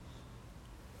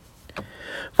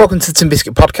Welcome to the Tin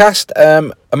Biscuit Podcast.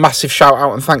 A massive shout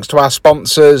out and thanks to our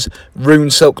sponsors,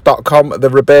 runesilk.com, the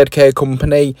Rebird Care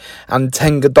Company, and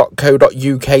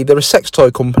tenga.co.uk. They're a sex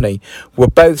toy company.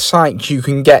 With both sites, you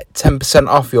can get 10%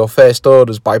 off your first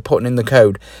orders by putting in the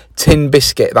code Tin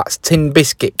Biscuit. That's Tin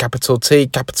Biscuit, capital T,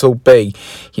 capital B.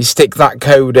 You stick that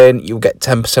code in, you'll get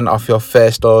 10% off your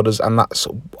first orders, and that's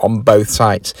on both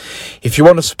sites. If you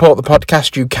want to support the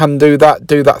podcast, you can do that.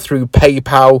 Do that through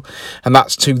PayPal, and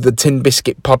that's to the Tin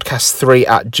Biscuit Podcast 3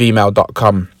 at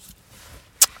gmail.com.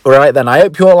 Alright then, I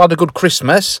hope you all had a good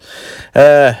Christmas,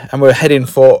 and we're heading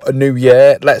for a new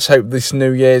year. Let's hope this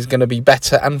new year is going to be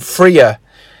better and freer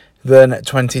than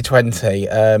 2020.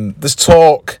 There's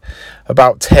talk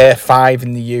about Tier 5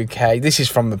 in the UK. This is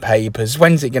from the papers.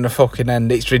 When's it going to fucking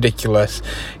end? It's ridiculous.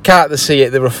 Can't they see it?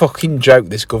 They're a fucking joke,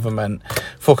 this government.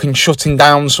 Fucking shutting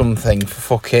down something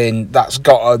for fucking... that's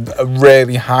got a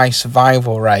really high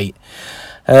survival rate.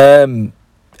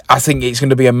 I think it's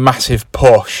going to be a massive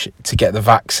push to get the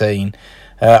vaccine.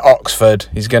 Oxford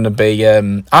is going to be...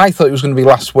 I thought it was going to be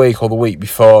last week or the week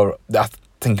before. I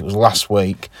think it was last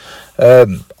week.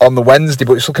 On the Wednesday,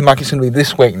 but it's looking like it's going to be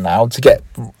this week now to get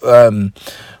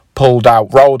rolled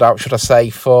out, should I say,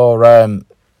 for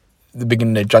the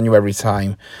beginning of January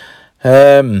time.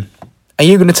 Are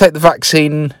you going to take the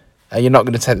vaccine? Are you not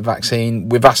going to take the vaccine?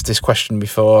 We've asked this question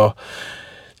before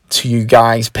to you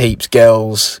guys, peeps,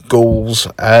 girls, ghouls.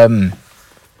 I'd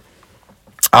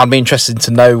be interested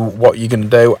to know what you're going to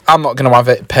do. I'm not going to have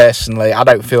it personally. I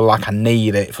don't feel like I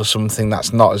need it for something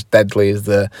that's not as deadly as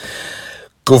the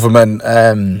government.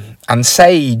 And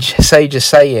Sage is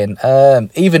saying,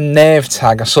 even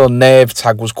NaveTag, I saw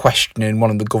NaveTag was questioning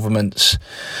one of the government's,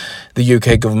 the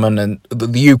UK government and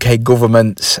the UK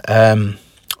government's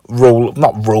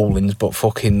not rulings, but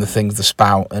fucking the things they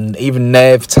spout. And even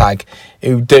NaveTag,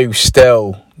 who do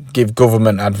still give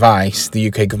government advice, the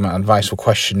UK government advice, for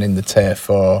questioning the Tier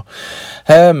 4.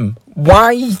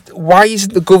 Why is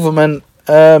the government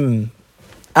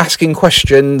asking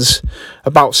questions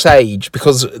about Sage?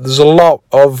 Because there's a lot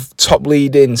of top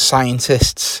leading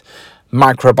scientists,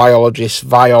 microbiologists,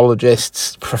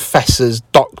 biologists, professors,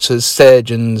 doctors,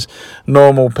 surgeons,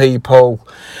 normal people.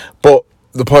 But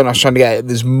the point I was trying to get at,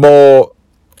 there's more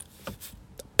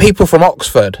people from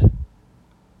Oxford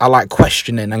are like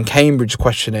questioning, and Cambridge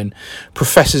questioning,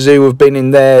 professors who have been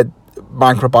in there,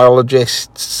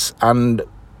 microbiologists and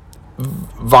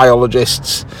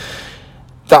biologists,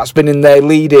 that's been in there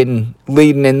leading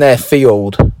in their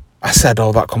field. I said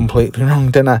all that completely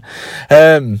wrong, didn't I?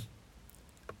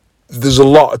 There's a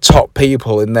lot of top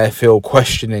people in their field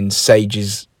questioning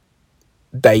Sage's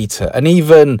data, and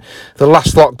even the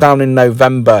last lockdown in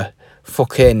November,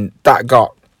 fucking that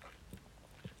got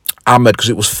hammered because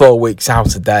it was 4 weeks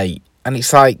out of date. And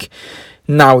it's like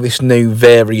now this new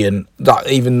variant, that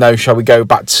even though, shall we go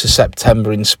back to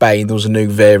September in Spain, there was a new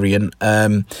variant.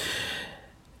 An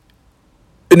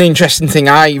interesting thing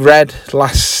I read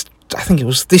I think it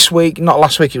was this week, not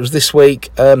last week, it was this week.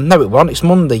 No, it wasn't, it's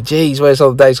Monday. Jeez, where's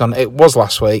all the days gone? It was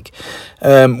last week,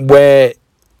 where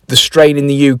the strain in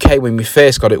the UK, when we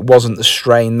first got it, wasn't the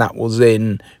strain that was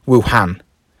in Wuhan.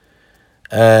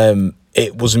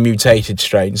 It was a mutated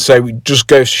strain. So it just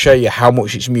goes to show you how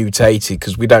much it's mutated,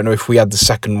 because we don't know if we had the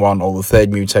second one or the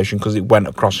third mutation, because it went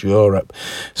across Europe.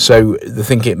 So they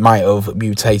think it might have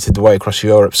mutated the way across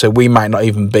Europe. So we might not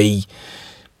even be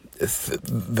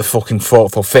the fucking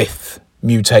fourth or fifth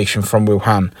mutation from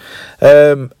Wuhan.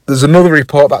 There's another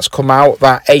report that's come out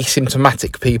that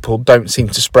asymptomatic people don't seem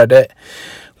to spread it,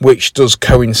 which does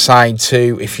coincide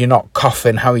to, if you're not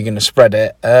coughing, how are you going to spread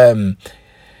it?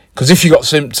 Because if you got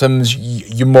symptoms,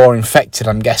 you're more infected,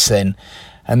 I'm guessing.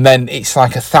 And then it's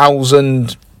like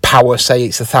 1,000 power, say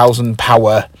it's 1,000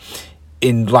 power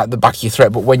in like the back of your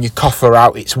throat, but when you cough her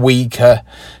out, it's weaker.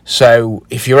 So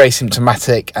if you're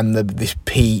asymptomatic and this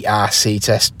PCR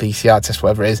test,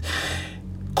 whatever it is,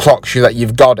 clocks you that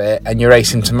you've got it and you're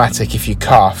asymptomatic, if you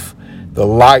cough, there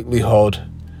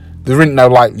isn't no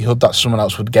likelihood that someone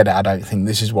else would get it, I don't think.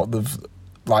 This is what the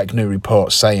new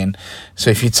reports saying. So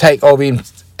if you take all the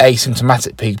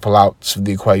asymptomatic people out of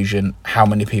the equation, how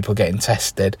many people getting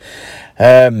tested?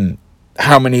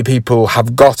 How many people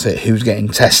have got it who's getting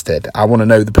tested? I want to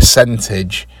know the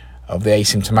percentage of the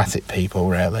asymptomatic people,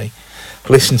 really.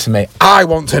 Listen to me. I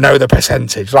want to know the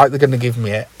percentage, like they're going to give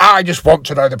me it. I just want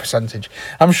to know the percentage.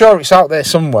 I'm sure it's out there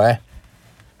somewhere.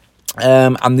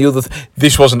 And the other...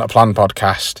 this wasn't a planned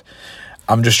podcast.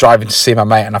 I'm just driving to see my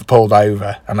mate and I've pulled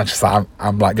over and I just thought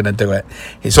I'm like going to do it.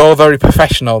 It's all very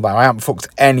professional though. I haven't fucked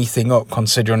anything up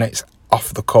considering it's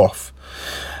off the cuff.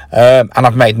 And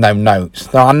I've made no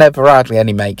notes. No, I never hardly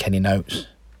make any notes.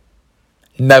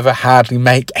 Never hardly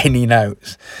make any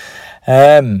notes.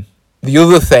 The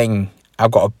other thing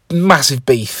I've got a massive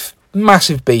beef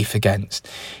against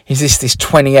is this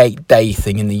 28-day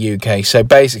thing in the UK. So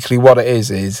basically what it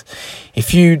is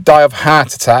if you die of a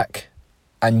heart attack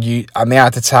and the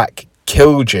heart attack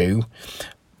killed you,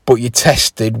 but you're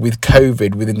tested with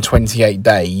COVID within 28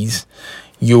 days,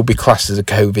 you'll be classed as a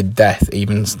COVID death,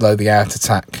 even though the heart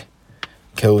attack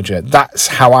killed you. That's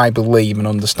how I believe and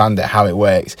understand it, how it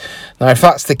works. Now, if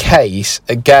that's the case,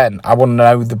 again, I want to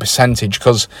know the percentage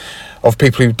because of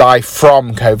people who die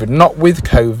from COVID, not with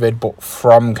COVID, but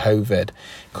from COVID,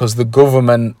 because the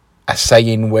government are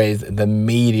saying with, the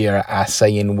media are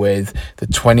saying with the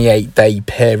 28-day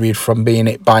period from being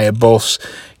hit by a bus,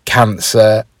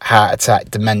 cancer, heart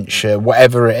attack, dementia,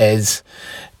 whatever it is,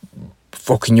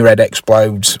 fucking your head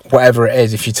explodes, whatever it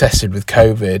is, if you're tested with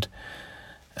COVID,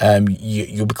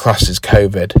 you'll be classed as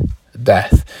COVID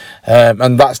death.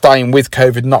 And that's dying with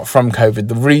COVID, not from COVID.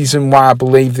 The reason why I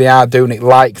believe they are doing it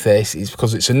like this is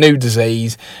because it's a new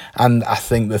disease, and I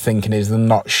think the thinking is they're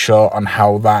not sure on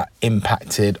how that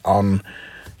impacted on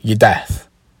your death.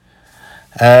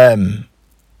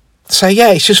 So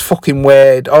yeah, it's just fucking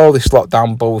weird. All this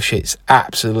lockdown bullshit's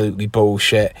absolutely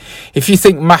bullshit. If you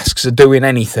think masks are doing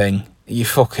anything, you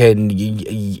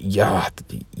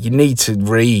need to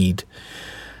read.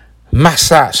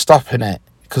 Masks aren't stopping it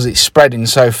because it's spreading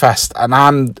so fast. And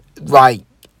I'm like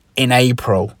in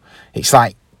April. It's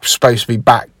like supposed to be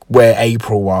back where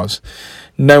April was.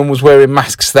 No one was wearing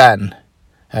masks then.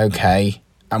 Okay.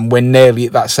 And we're nearly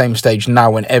at that same stage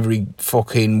now when every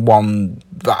fucking one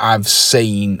that I've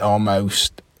seen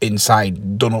almost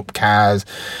inside done up cars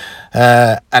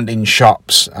and in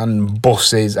shops and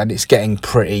buses, and it's getting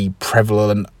pretty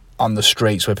prevalent on the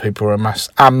streets where people are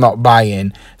masked. I'm not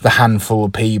buying the handful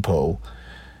of people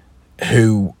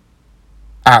who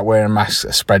aren't wearing masks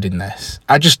are spreading this.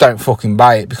 I just don't fucking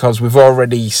buy it because we've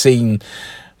already seen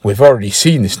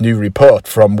this new report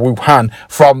from Wuhan.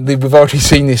 We've already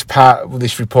seen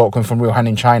this report come from Wuhan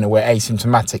in China where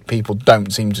asymptomatic people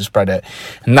don't seem to spread it,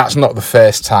 and that's not the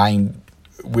first time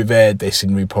we've heard this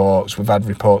in reports. We've had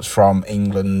reports from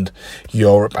England,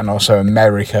 Europe, and also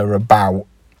America about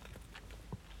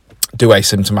do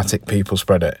asymptomatic people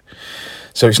spread it.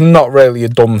 So it's not really a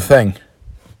dumb thing.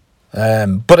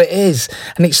 But it is,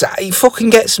 and it fucking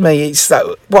gets me. It's that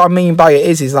what I mean by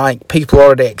it is like people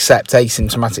already accept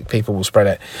asymptomatic people will spread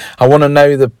it. I want to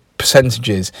know the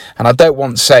percentages, and I don't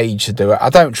want Sage to do it. I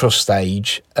don't trust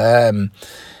Sage.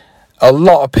 A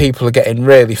lot of people are getting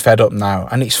really fed up now,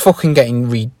 and it's fucking getting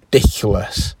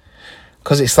ridiculous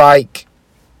because it's like,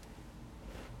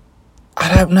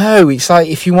 I don't know. It's like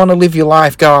if you want to live your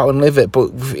life, go out and live it.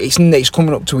 But it's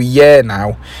coming up to a year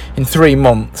now. In 3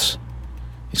 months,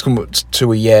 it's coming up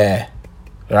to a year,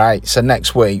 right? So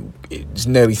next week, it's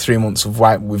nearly 3 months of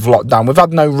we've locked down. We've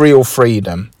had no real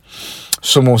freedom.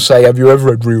 Some will say, "Have you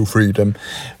ever had real freedom?"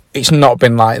 It's not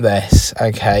been like this,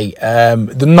 okay?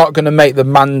 They're not going to make the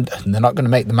mandate. They're not going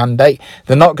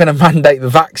to mandate the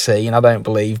vaccine, I don't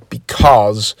believe,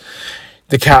 because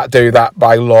they can't do that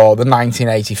by law. The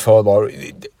 1984 law,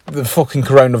 the fucking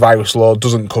coronavirus law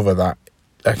doesn't cover that,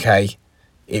 okay?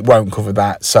 It won't cover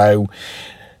that. So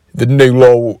the new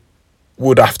law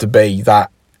would have to be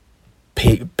that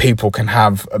people can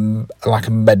have a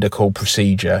medical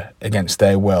procedure against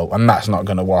their will, and that's not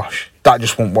going to wash. That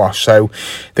just won't wash. So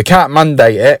they can't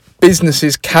mandate it.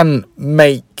 Businesses can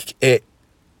make it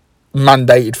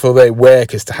mandated for their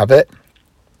workers to have it,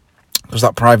 because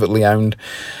that's privately owned.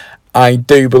 I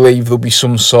do believe there'll be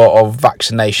some sort of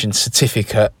vaccination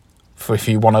certificate for if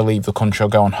you want to leave the country or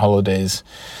go on holidays.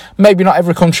 Maybe not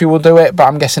every country will do it, but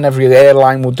I'm guessing every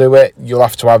airline will do it. You'll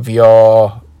have to have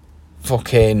your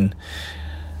fucking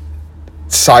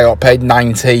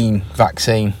Covid19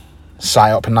 vaccine.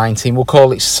 Covid19. We'll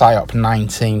call it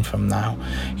Covid19 from now.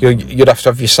 You'd have to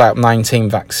have your Covid19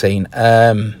 vaccine.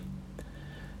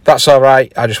 That's all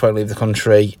right. I just won't leave the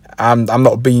country. I'm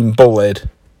not being bullied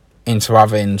into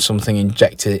having something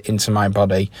injected into my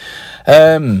body.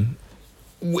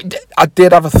 I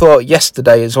did have a thought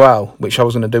yesterday as well, which I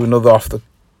was going to do another off the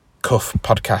cuff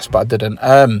podcast, but I didn't.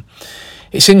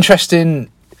 It's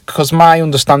interesting because my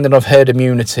understanding of herd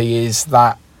immunity is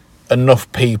that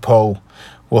enough people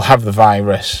will have the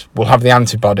virus, will have the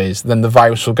antibodies, then the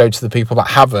virus will go to the people that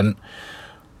haven't,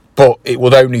 but it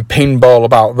would only pinball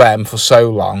about them for so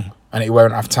long and it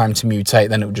won't have time to mutate,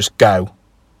 then it will just go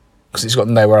because it's got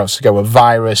nowhere else to go. A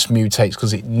virus mutates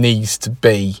because it needs to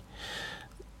be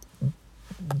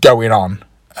going on.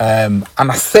 And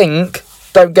I think,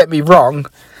 don't get me wrong,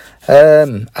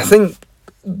 I think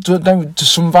do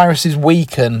some viruses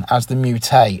weaken as they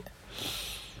mutate?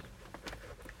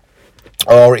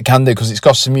 Or it can do, because it's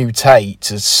got to mutate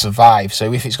to survive.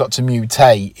 So if it's got to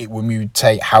mutate, it will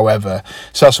mutate however.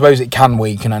 So I suppose it can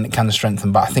weaken and it can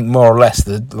strengthen, but I think more or less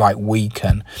they like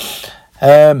weaken.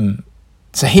 So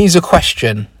here's a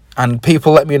question, and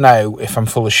people let me know if I'm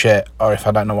full of shit or if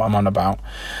I don't know what I'm on about.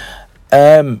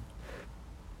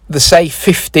 They say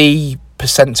 50%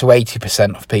 to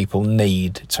 80% of people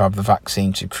need to have the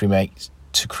vaccine to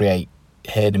create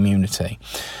herd immunity.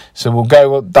 So we'll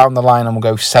go down the line and we'll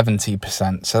go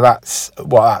 70%. So that's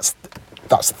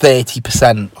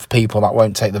 30% of people that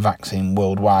won't take the vaccine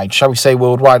worldwide. Shall we say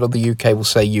worldwide, or the UK? We'll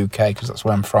say UK because that's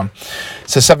where I'm from.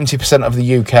 So 70% of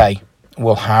the UK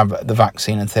will have the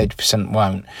vaccine and 30%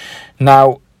 won't.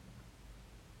 Now,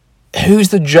 who's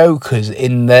the jokers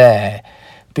in there?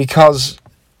 Because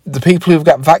the people who've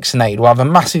got vaccinated will have a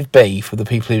massive beef with the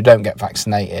people who don't get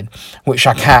vaccinated, which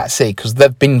I can't see because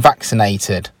they've been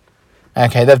vaccinated.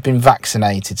 Okay, they've been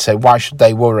vaccinated, so why should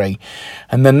they worry?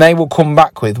 And then they will come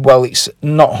back with, well, it's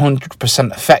not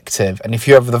 100% effective, and if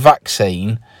you have the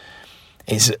vaccine,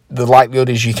 the likelihood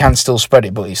is you can still spread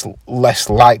it, but it's less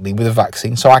likely with a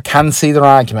vaccine. So I can see their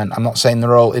argument. I'm not saying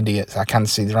they're all idiots. I can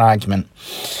see their argument.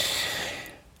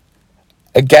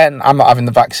 Again, I'm not having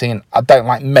the vaccine. I don't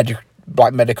like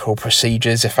medical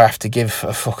procedures. If I have to give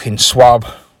a fucking swab,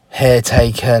 hair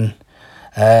taken,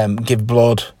 give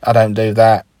blood, I don't do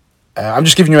that. I'm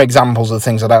just giving you examples of the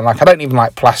things I don't like. I don't even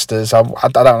like plasters. I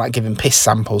don't like giving piss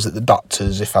samples at the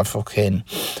doctors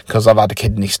because I've had a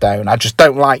kidney stone. I just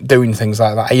don't like doing things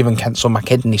like that. I even cancelled my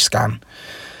kidney scan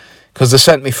because they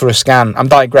sent me for a scan. I'm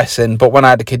digressing, but when I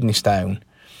had a kidney stone,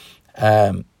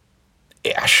 I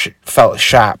felt a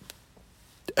sharp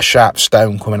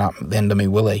stone coming out at the end of my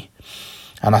willy.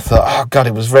 And I thought, oh God,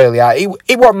 it was really hard.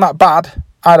 It wasn't that bad.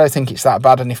 I don't think it's that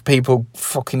bad. And if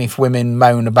women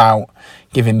moan about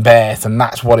giving birth and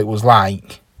that's what it was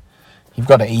like, you've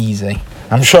got it easy.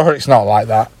 I'm sure it's not like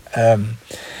that.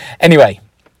 Anyway,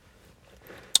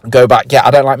 go back. Yeah, I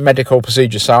don't like medical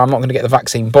procedures, so I'm not going to get the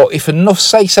vaccine. But if enough,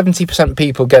 say 70%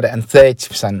 people get it and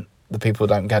 30% the people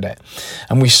don't get it,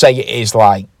 and we'll say it's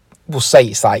like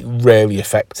really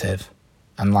effective,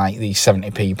 and like these 70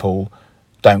 people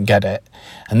don't get it,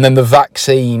 and then the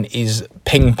vaccine is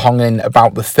ping-ponging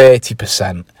about the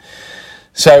 30%.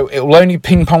 So it will only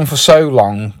ping-pong for so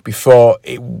long before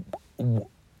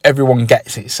everyone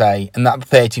gets it, say, and that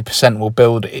 30% will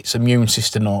build its immune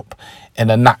system up in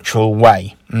a natural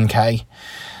way, okay?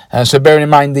 So bearing in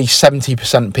mind these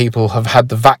 70% people have had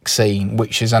the vaccine,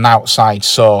 which is an outside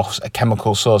source, a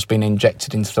chemical source being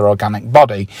injected into their organic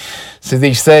body. So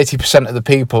these 30% of the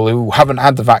people who haven't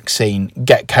had the vaccine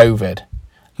get COVID.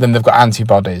 Then they've got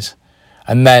antibodies.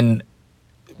 And then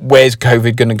where's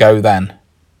COVID going to go then?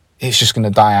 It's just going to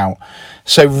die out.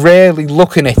 So really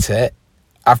looking at it,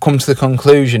 I've come to the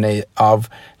conclusion of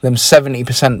them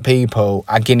 70% people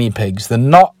are guinea pigs. They're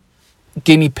not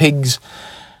guinea pigs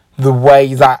the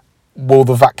way that will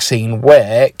the vaccine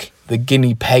work. The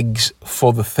guinea pigs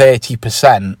for the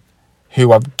 30%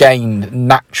 who have gained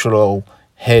natural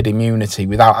herd immunity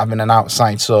without having an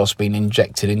outside source being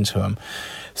injected into them.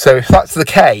 So if that's the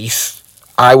case,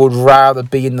 I would rather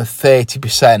be in the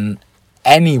 30%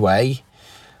 anyway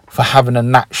for having a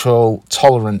natural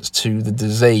tolerance to the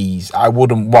disease.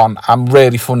 I'm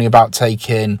really funny about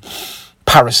taking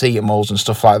paracetamols and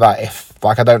stuff like that.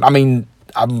 I'm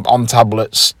on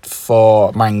tablets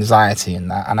for my anxiety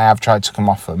and that, and I have tried to come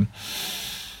off them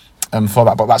for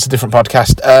that, but that's a different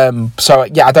podcast. So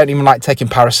yeah, I don't even like taking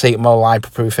paracetamol,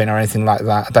 ibuprofen or anything like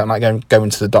that. I don't like going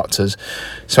to the doctors.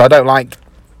 So I don't like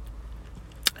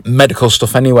medical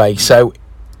stuff anyway. So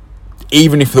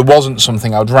even if there wasn't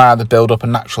something, I'd rather build up a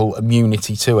natural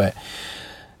immunity to it.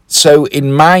 So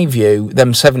in my view,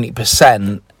 them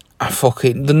 70%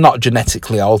 they're not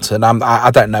genetically altered.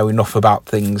 I don't know enough about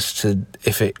things to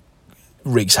if it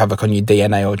wreaks havoc on your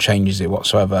DNA or changes it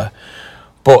whatsoever.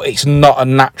 But it's not a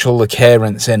natural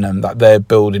occurrence in them that they're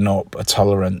building up a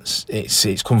tolerance.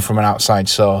 It's come from an outside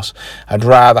source. I'd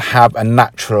rather have a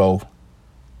natural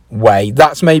way.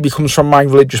 That maybe comes from my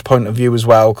religious point of view as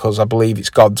well, because I believe it's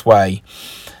God's way.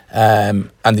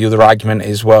 And the other argument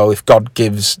is, well, if God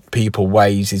gives people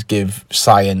ways, he's give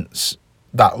science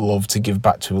that love to give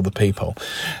back to other people.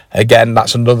 Again,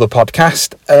 that's another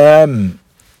podcast.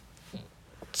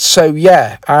 So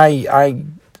yeah,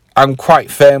 I'm quite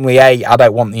firmly A, I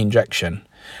don't want the injection.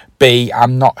 B,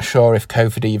 I'm not sure if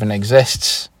COVID even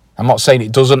exists. I'm not saying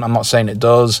it doesn't, I'm not saying it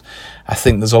does. I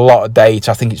think there's a lot of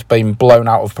data. I think it's been blown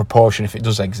out of proportion if it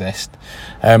does exist.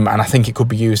 And I think it could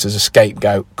be used as a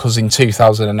scapegoat, because in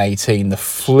 2018, the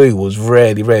flu was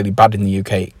really, really bad in the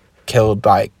UK. It killed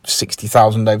like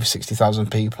over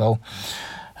 60,000 people.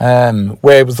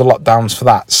 Where was the lockdowns for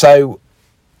that? So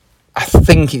I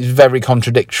think it's very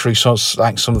contradictory. So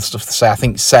like some of the stuff they say. I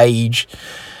think Sage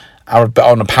are a bit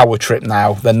on a power trip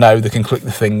now. They know they can click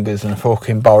the fingers and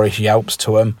fucking Boris yelps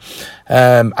to them.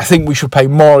 I think we should pay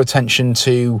more attention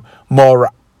to more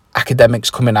academics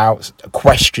coming out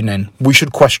questioning. We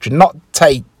should question, not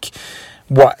take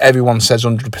what everyone says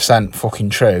 100% fucking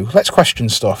true. Let's question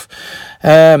stuff.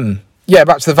 Yeah,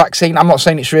 back to the vaccine. I'm not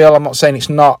saying it's real. I'm not saying it's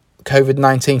not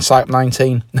Covid-19,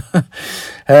 Psych-19.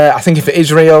 I think if it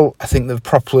is real, I think they've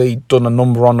properly done a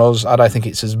number on us. I don't think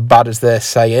it's as bad as they're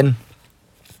saying.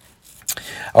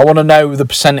 I want to know the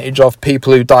percentage of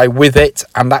people who die with it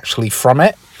and actually from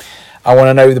it. I want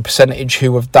to know the percentage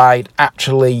who have died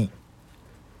actually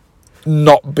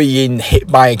not being hit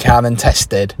by a car and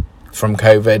tested from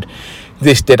COVID.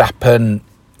 This did happen.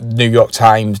 New York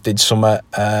Times did a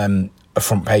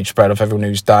front page spread of everyone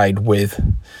who's died with,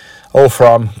 all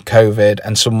from COVID,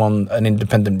 and an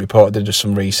independent reporter did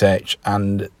some research,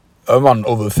 and among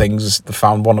other things, they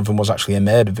found one of them was actually a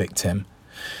murder victim,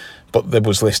 but it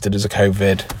was listed as a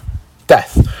COVID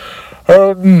death.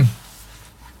 I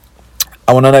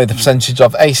want to know the percentage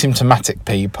of asymptomatic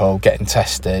people getting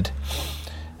tested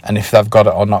and if they've got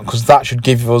it or not, because that should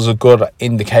give us a good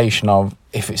indication of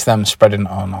if it's them spreading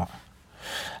it or not.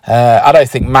 I don't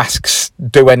think masks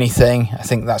do anything. I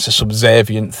think that's a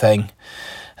subservient thing.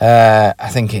 I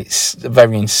think it's a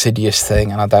very insidious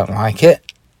thing and I don't like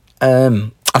it.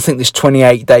 I think this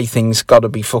 28-day thing's got to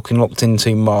be fucking looked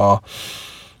into more.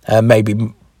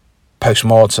 Maybe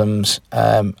post-mortems.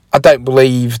 I don't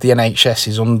believe the NHS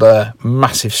is under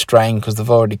massive strain because they've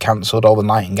already cancelled all the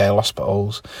Nightingale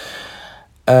hospitals.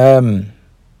 And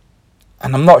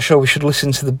I'm not sure we should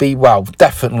listen to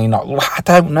definitely not. I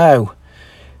don't know,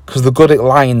 because they're good at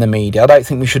lying, the media. I don't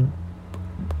think we should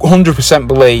 100%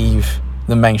 believe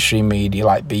the mainstream media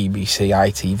like BBC,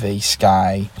 ITV,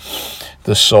 Sky,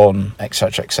 The Sun,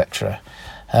 etc, etc.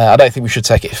 I don't think we should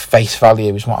take it at face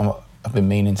value, is what I've been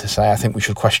meaning to say. I think we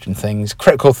should question things.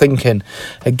 Critical thinking.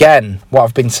 Again, what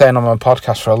I've been saying on my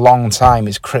podcast for a long time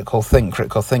is critical think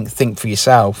for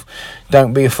yourself.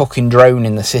 Don't be a fucking drone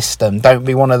in the system. Don't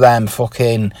be one of them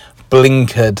fucking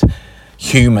blinkered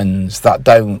humans that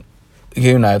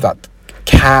that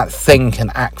can't think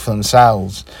and act for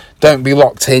themselves. Don't be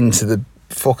locked into the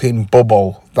fucking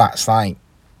bubble that's like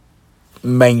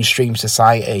mainstream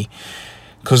society.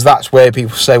 Because that's where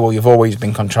people say, well, you've always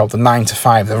been controlled. The 9 to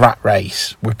 5, the rat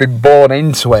race. We've been born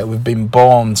into it. We've been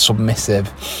born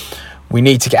submissive. We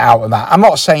need to get out of that. I'm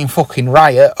not saying fucking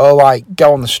riot or like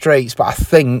go on the streets, but I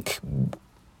think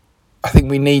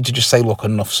we need to just say, look,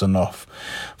 enough's enough.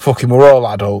 Fucking, we're all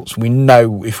adults. We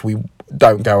know if we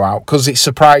don't go out. Because it's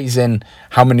surprising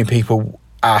how many people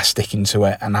are sticking to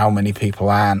it and how many people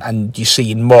aren't. And you're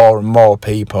seeing more and more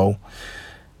people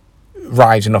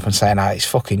rising up and saying, it's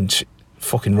fucking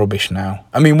rubbish now.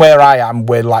 I mean, where I am,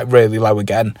 we're like really low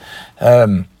again.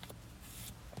 But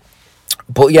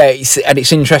yeah,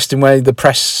 it's interesting where the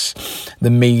press, the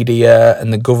media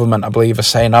and the government, I believe, are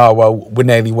saying, oh, well, we're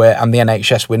nearly where, and the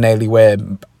NHS, we're nearly where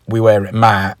we were in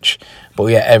March. But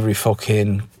yeah, every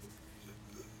fucking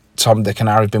Tom, Dick and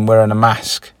Harry's been wearing a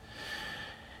mask.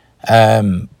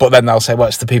 But then they'll say, well,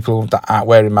 it's the people that aren't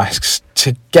wearing masks.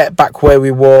 To get back where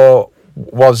we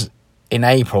was in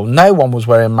April, no one was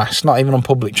wearing masks, not even on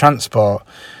public transport.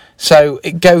 So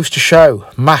it goes to show,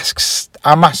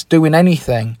 are masks doing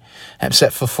anything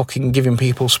except for fucking giving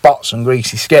people spots and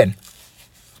greasy skin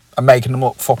and making them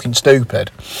look fucking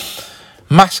stupid.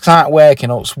 Masks aren't working,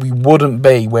 else we wouldn't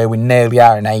be where we nearly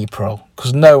are in April,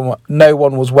 because no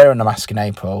one was wearing a mask in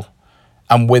April,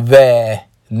 and we're there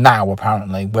now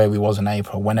apparently where we was in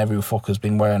April when every fucker's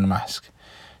been wearing a mask.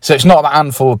 So it's not that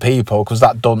handful of people, because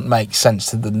that doesn't make sense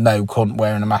to the no cunt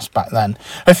wearing a mask back then.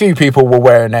 A few people were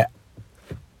wearing it,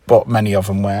 but many of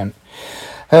them weren't.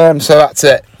 So that's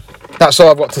it. That's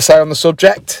all I've got to say on the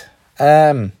subject.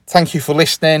 Thank you for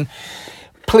listening.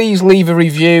 Please leave a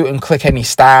review and click any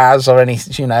stars or any,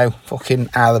 fucking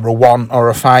either a 1 or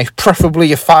a 5.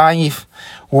 Preferably a 5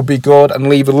 would be good. And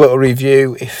leave a little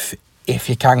review if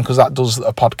you can, because that does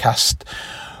a podcast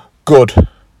good.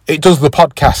 It does the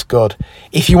podcast good.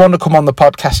 If you want to come on the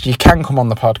podcast, you can come on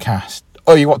the podcast.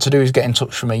 All you want to do is get in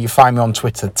touch with me. You find me on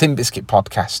Twitter, Tin Biscuit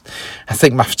Podcast. I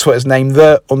think my Twitter's name,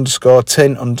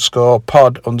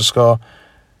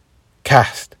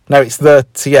 _tin_pod_cast. No, it's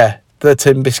the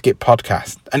Tin Biscuit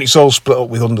Podcast. And it's all split up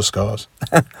with underscores.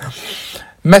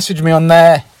 Message me on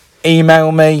there.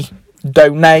 Email me.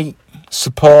 Donate.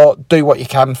 support, do what you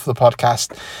can for the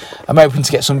podcast. I'm hoping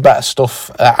to get some better stuff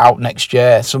out next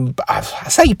year. I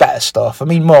say better stuff, I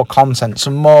mean more content,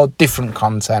 some more different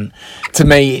content. To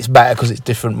me, it's better because it's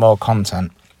different, more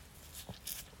content.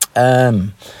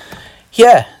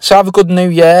 Yeah, so have a good new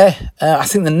year. I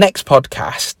think the next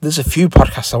podcast, there's a few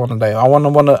podcasts I want to do. I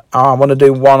want to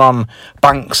do one on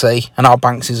Banksy and how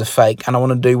Banksy's a fake, and I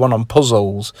want to do one on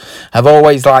puzzles. I've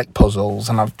always liked puzzles,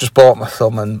 and I've just bought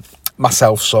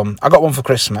myself some. I got one for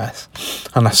Christmas,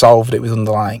 and I solved it within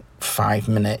like 5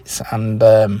 minutes. And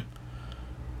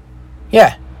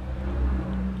yeah,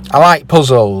 I like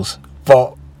puzzles,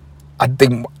 but I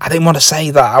didn't want to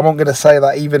say that. I wasn't going to say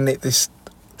that even at this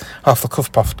off the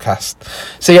cuff podcast.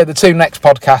 So yeah, the two next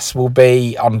podcasts will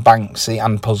be on Banksy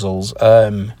and puzzles.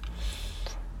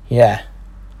 Yeah,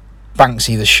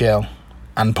 Banksy the shill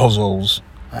and puzzles,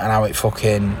 and how it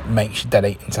fucking makes you dead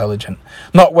intelligent.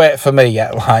 Not wait for me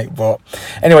yet, but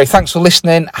anyway, thanks for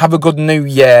listening. Have a good new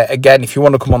year. Again, if you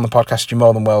want to come on the podcast, you're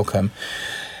more than welcome.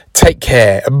 Take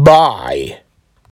care. Bye.